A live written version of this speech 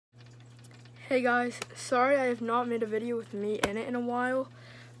Hey guys, sorry I have not made a video with me in it in a while,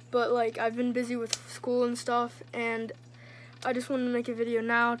 but like I've been busy with school and stuff, and I just wanted to make a video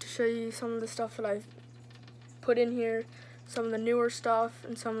now to show you some of the stuff that I've put in here, some of the newer stuff,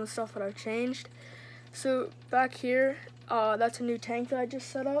 and some of the stuff that I've changed. So back here, that's a new tank that I just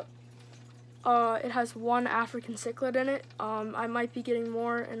set up. It has one African cichlid in it. I might be getting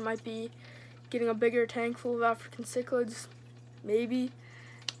more and might be getting a bigger tank full of African cichlids, maybe.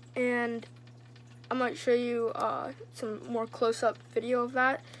 And I might show you some more close-up video of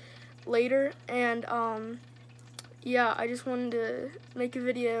that later. And yeah, I just wanted to make a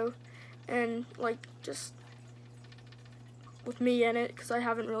video and like just with me in it because I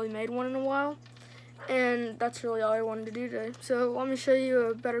haven't really made one in a while. And that's really all I wanted to do today. So let me show you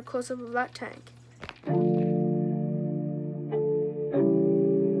a better close-up of that tank.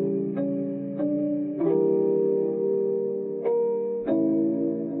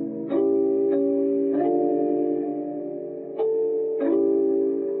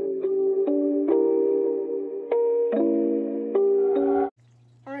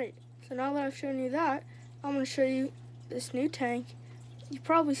 Alright, so now that I've shown you that, I'm going to show you this new tank. You've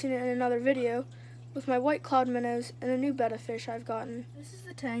probably seen it in another video with my white cloud minnows and a new betta fish I've gotten. This is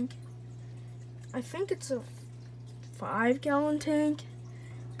the tank. I think it's a 5-gallon tank,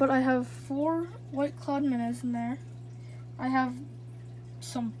 but I have 4 white cloud minnows in there. I have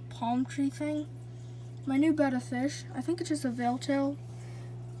some palm tree thing, my new betta fish, I think it's just a veil tail,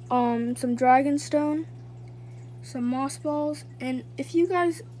 some dragonstone, some moss balls, and if you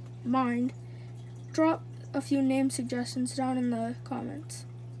guys mind, drop a few name suggestions down in the comments.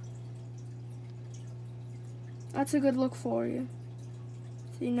 That's a good look for you,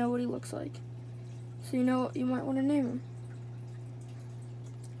 so you know what he looks like, so you know what you might want to name him,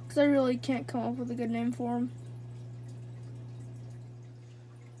 because I really can't come up with a good name for him.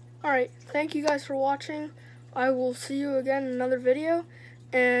 Alright, thank you guys for watching. I will see you again in another video,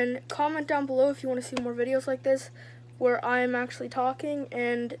 and comment down below if you want to see more videos like this where I am actually talking,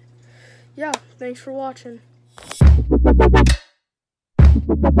 and yeah, thanks for watching.